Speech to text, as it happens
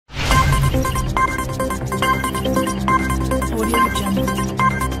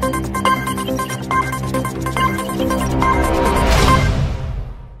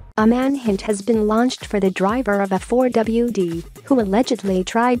A manhunt has been launched for the driver of a 4WD who allegedly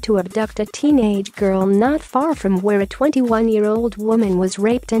tried to abduct a teenage girl not far from where a 21-year-old woman was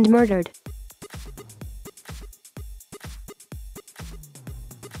raped and murdered.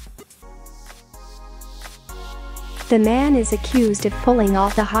 The man is accused of pulling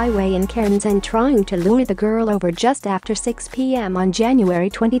off the highway in Cairns and trying to lure the girl over just after 6 p.m. on January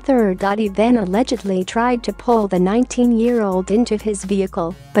 23. He then allegedly tried to pull the 19-year-old into his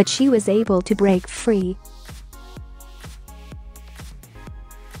vehicle, but she was able to break free.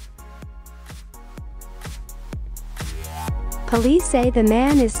 Police say the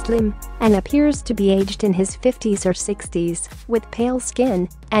man is slim and appears to be aged in his 50s or 60s, with pale skin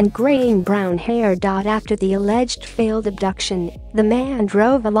and graying brown hair. After the alleged failed abduction, the man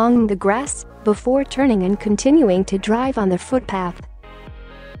drove along the grass before turning and continuing to drive on the footpath.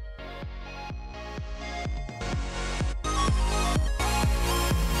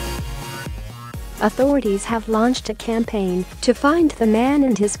 Authorities have launched a campaign to find the man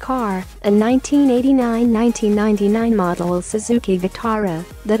and his car, a 1989-1999 model Suzuki Vitara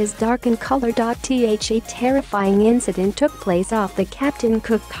that is dark in color. A terrifying incident took place off the Captain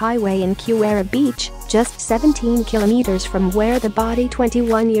Cook Highway in Toyah Beach, just 17 kilometers from where the body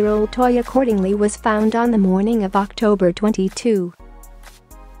 21-year-old Toyah Cordingley was found on the morning of October 22.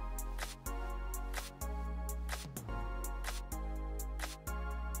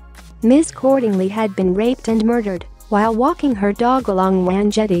 Ms. Cordingley had been raped and murdered while walking her dog along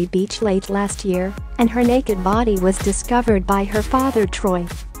Wanjetty Beach late last year, and her naked body was discovered by her father Troy.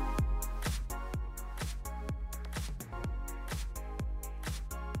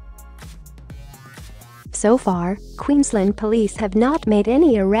 So far, Queensland police have not made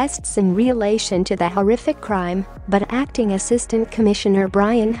any arrests in relation to the horrific crime, but Acting Assistant Commissioner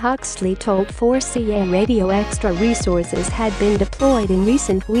Brian Huxley told 4CA Radio extra resources had been deployed in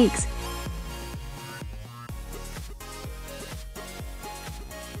recent weeks.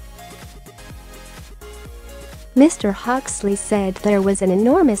 Mr. Huxley said there was an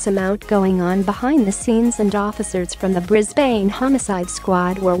enormous amount going on behind the scenes and officers from the Brisbane Homicide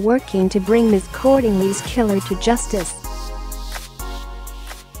Squad were working to bring Ms. Cordingley's killer to justice.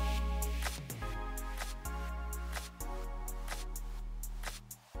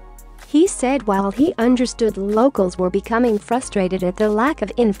 He said while he understood locals were becoming frustrated at the lack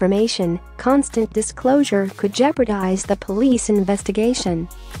of information, constant disclosure could jeopardize the police investigation.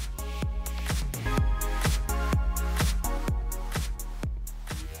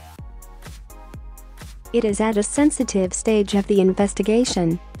 It is at a sensitive stage of the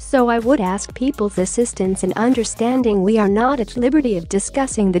investigation, so I would ask people's assistance in understanding we are not at liberty of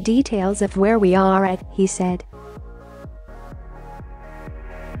discussing the details of where we are at, he said.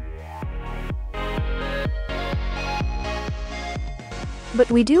 But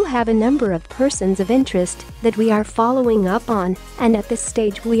we do have a number of persons of interest that we are following up on, and at this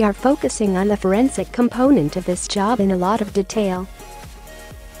stage we are focusing on the forensic component of this job in a lot of detail.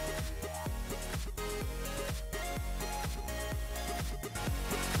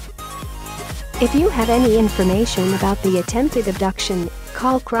 If you have any information about the attempted abduction,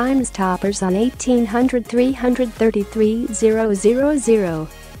 call Crime Stoppers on 1800 333 000.